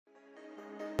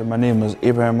My name is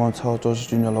Aorere College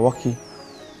Junior Lawaki.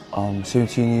 I'm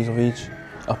 17 years of age.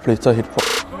 I play Tahid Prop.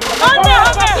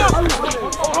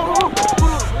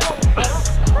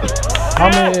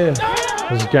 Hame,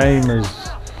 his game is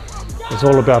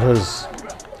all about his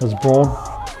brawn.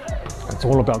 It's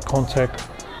all about contact.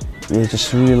 Yeah,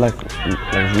 just really like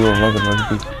real rugged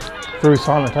rugby. Very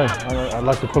silent, hey? I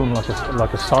like to call him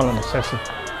like a silent assassin.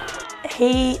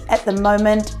 He, at the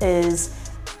moment, is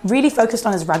really focused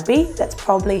on his rugby. That's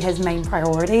probably his main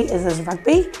priority, is his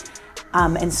rugby.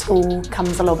 And school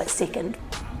comes a little bit second.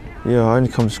 Yeah, I only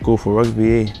come to school for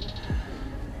rugby,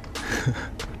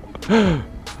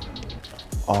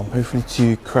 hopefully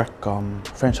to crack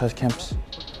franchise camps.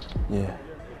 Yeah,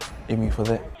 aiming for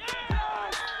that.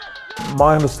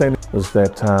 My understanding is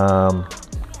that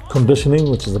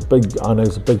conditioning, which is I know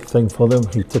is a big thing for them,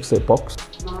 he ticks that box.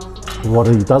 What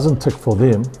he doesn't tick for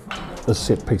them is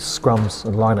set piece scrums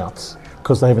and lineouts,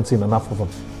 because they haven't seen enough of them.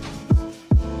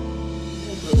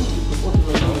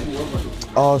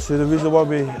 So the reason why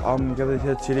we gathered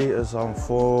here today is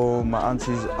for my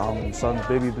auntie's son's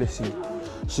baby blessing.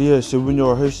 So yeah, so when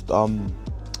you're a host,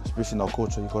 especially in our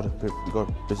culture, you got to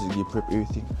basically prep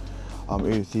everything.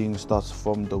 Everything starts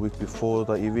from the week before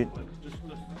the event.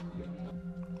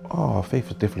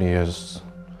 Faith is definitely it's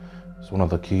one of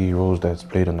the key roles that's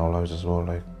played in our lives as well.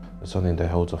 Like, it's something that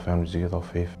holds our family together, our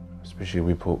faith. Especially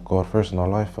we put God first in our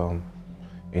life,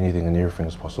 anything and everything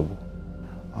is possible.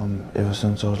 Ever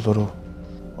since I was little,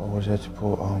 I always had to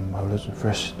put my religion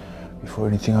first before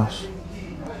anything else.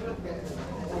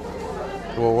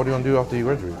 Well, what do you want to do after you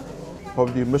graduate?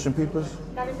 Probably do mission papers.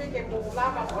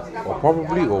 Or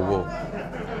probably, or will?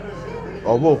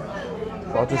 Or will.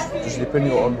 So just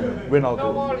depending on when I'll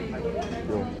go.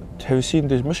 Yeah. Have you seen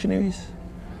those missionaries?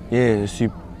 Yeah, see,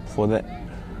 for that.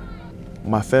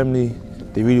 My family,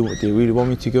 they really want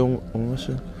me to go on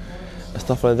mission and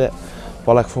stuff like that.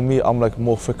 But like for me, I'm like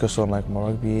more focused on like my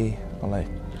rugby. And like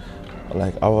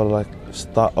I will like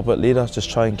start a bit later, just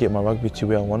try and get my rugby to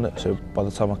where I want it. So by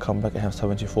the time I come back, I have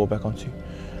 74 back onto.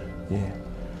 Yeah.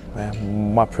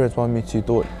 My parents want me to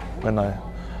do it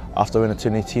after I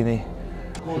turned 18.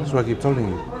 That's what I keep telling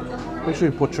you. Make sure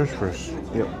you put church first.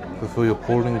 Yep. Fulfill your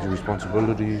callings, your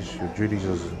responsibilities, your duties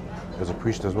as a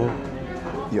priest as well.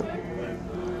 Yep.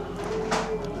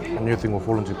 And everything will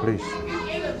fall into place.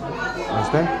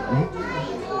 Understand? Mm-hmm.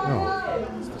 Yeah.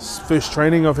 This first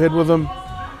training I've had with him,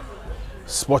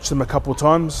 watched them a couple of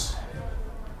times.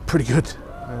 Pretty good.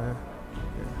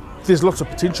 There's lots of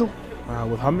potential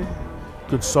with Hame.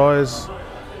 Good size.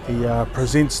 He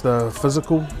presents the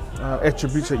physical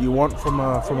attributes that you want from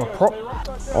a prop.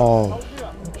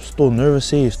 Still nervous,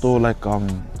 still like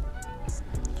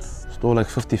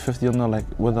 50-50 on there, like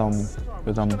whether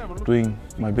I'm doing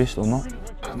my best or not.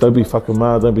 Don't be fucking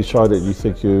mad, don't be shy that you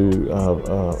think you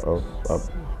are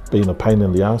being a pain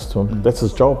in the ass to him. That's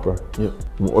his job, bro. Yep.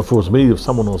 If it was me, if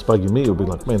someone was bugging me, it would be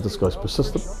like, man, this guy's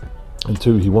persistent. And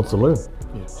two, he wants to learn.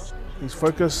 Yeah. He's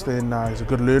focused and he's a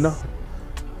good learner.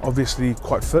 Obviously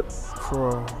quite fit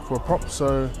for a prop,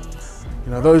 so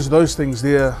you know those things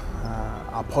there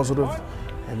are positive,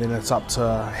 and then it's up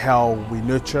to how we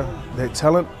nurture that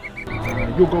talent.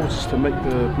 Your goal is to make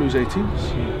the Blues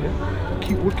 18s. Yeah?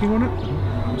 Keep working on it.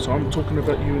 So I'm talking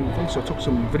about you and things. So I took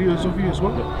some videos of you as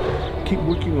well. Keep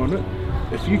working on it.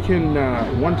 If you can,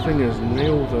 one thing is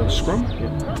nail the scrum,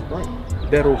 right?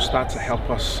 That'll start to help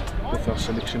us with our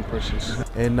selection process.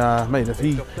 And mate, if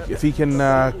he can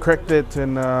crack that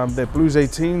and that Blues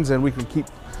 18s, and we can keep,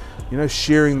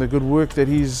 sharing the good work that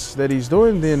he's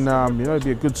doing, then it'd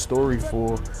be a good story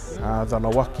for the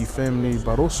Lawaki family,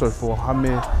 but also for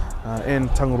Hame and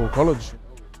Aorere College.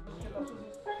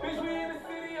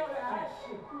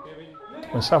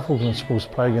 When South Auckland schools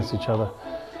play against each other,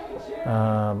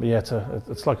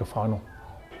 it's like a final.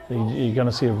 You're going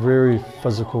to see a very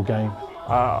physical game.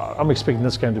 I'm expecting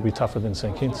this game to be tougher than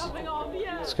St Kitts.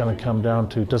 It's going to come down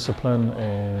to discipline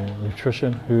and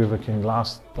nutrition, whoever can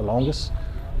last the longest.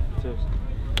 Cheers.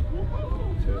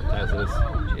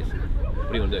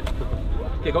 What do you want to do?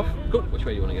 Kick off? Cool. Which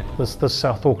way do you want to go? This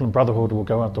South Auckland brotherhood will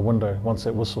go out the window once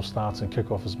that whistle starts and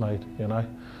kick-off is made,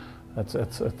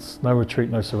 It's no retreat,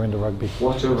 no surrender rugby.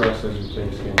 Watch over us as we play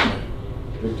this game.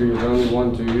 Victory is only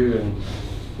one to you, and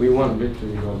we want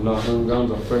victory, God. In our home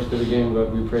grounds, our first of the game,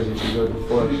 God, we pray that you go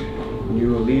before us and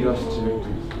you will lead us to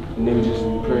victory. In the name of Jesus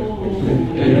we pray.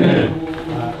 Amen.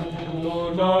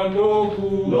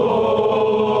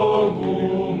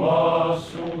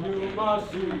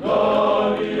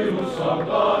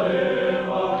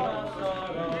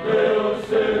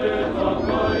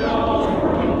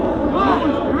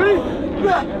 Ready?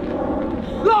 Yeah!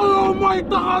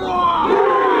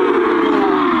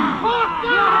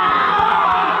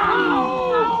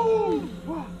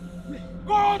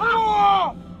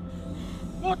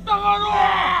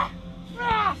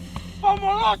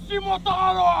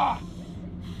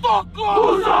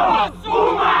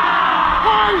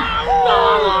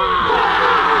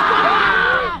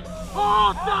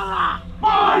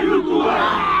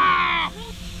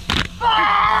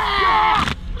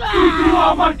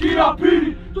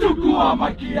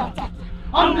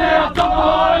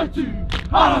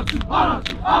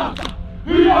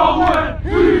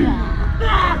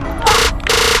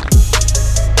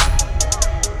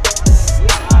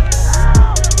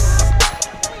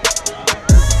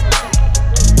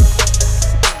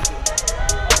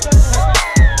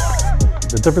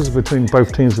 The difference between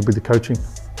both teams would be the coaching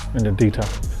and the detail.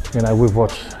 You know, we've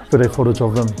watched video footage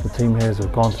of them, the team has,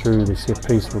 we've gone through their set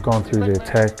piece, we've gone through their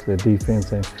attack, their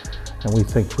defence, and we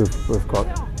think we've got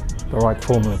the right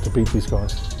formula to beat these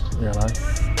guys, you know.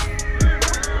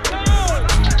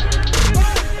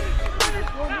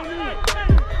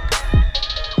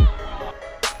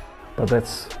 But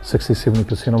that's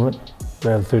 60–70% of it.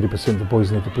 The other 30% the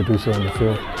boys need to produce it on the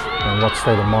field and what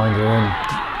state of mind they're in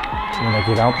when they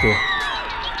get out there.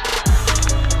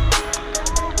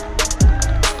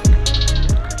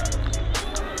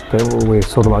 We're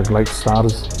sort of like late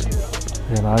starters,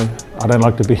 you know. I don't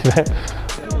like to be that.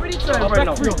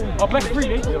 Our back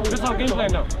three, eh? This is our game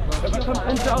plan now. If we come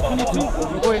into our 22,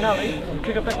 we're going out, eh?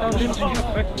 Kick it back down to him,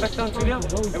 back down to him,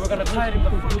 and we're going to tire him the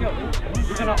fuck out, eh?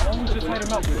 We're going to almost just tire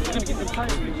him out. We're going to get them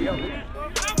tired and get out, eh?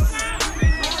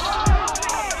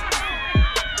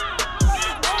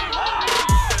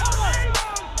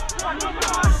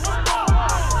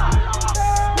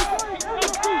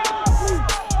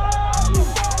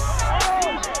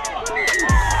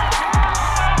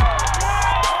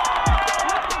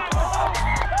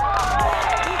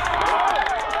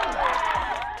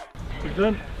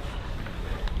 In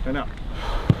and out.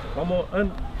 One more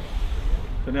in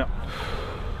and out.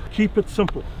 Keep it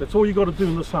simple. That's all you got to do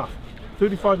in this half.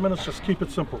 35 minutes, just keep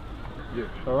it simple. Yeah.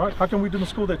 All right. How come we didn't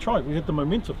score that try? We had the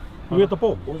momentum. We had the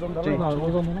ball. It was on the line. No, it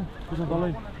was on the line. It was on the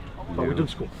line. But we didn't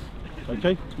score.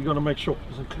 Okay. You got to make sure.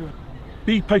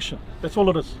 Be patient. That's all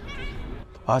it is.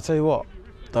 I tell you what.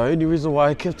 The only reason why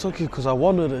I kept talking because I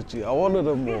wanted it. I wanted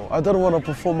it more. I didn't want to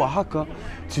perform a haka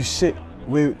to sit.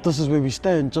 This is where we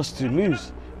stand just to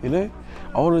lose, you know.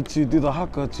 I wanted to do the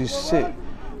haka to sit,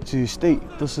 to state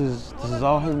this is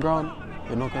our home ground.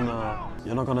 You're not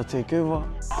gonna take over.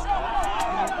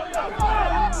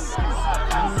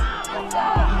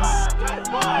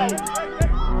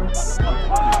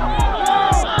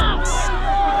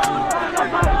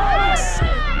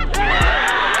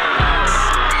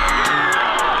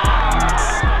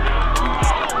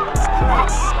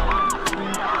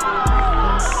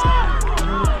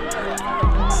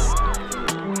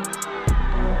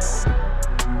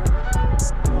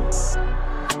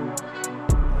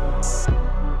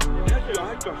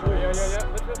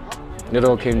 It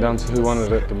all came down to who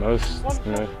wanted it the most,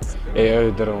 you know.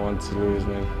 AO didn't want to lose,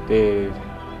 man.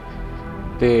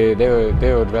 They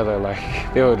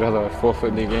would rather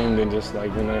forfeit the game than just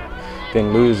like, you know,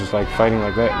 than lose, just like fighting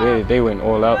like that. They went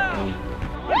all out. And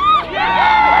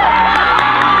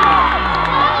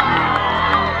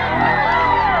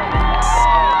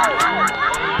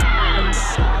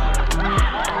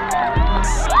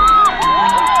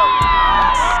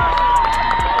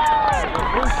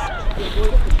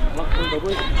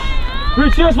Three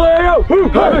cheers for AO! Hey,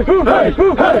 hey, hey, hey!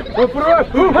 Go for the right!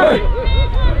 Hey!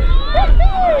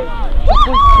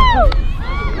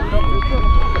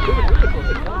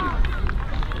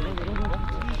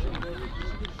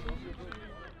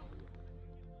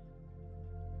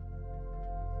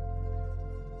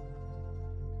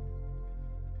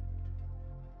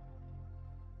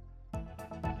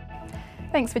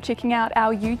 Thanks for checking out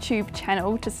our YouTube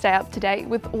channel. To stay up to date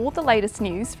with all the latest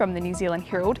news from the New Zealand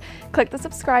Herald, click the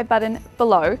subscribe button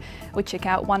below or check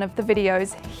out one of the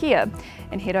videos here,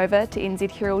 and head over to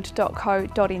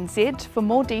nzherald.co.nz for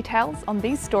more details on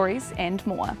these stories and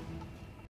more.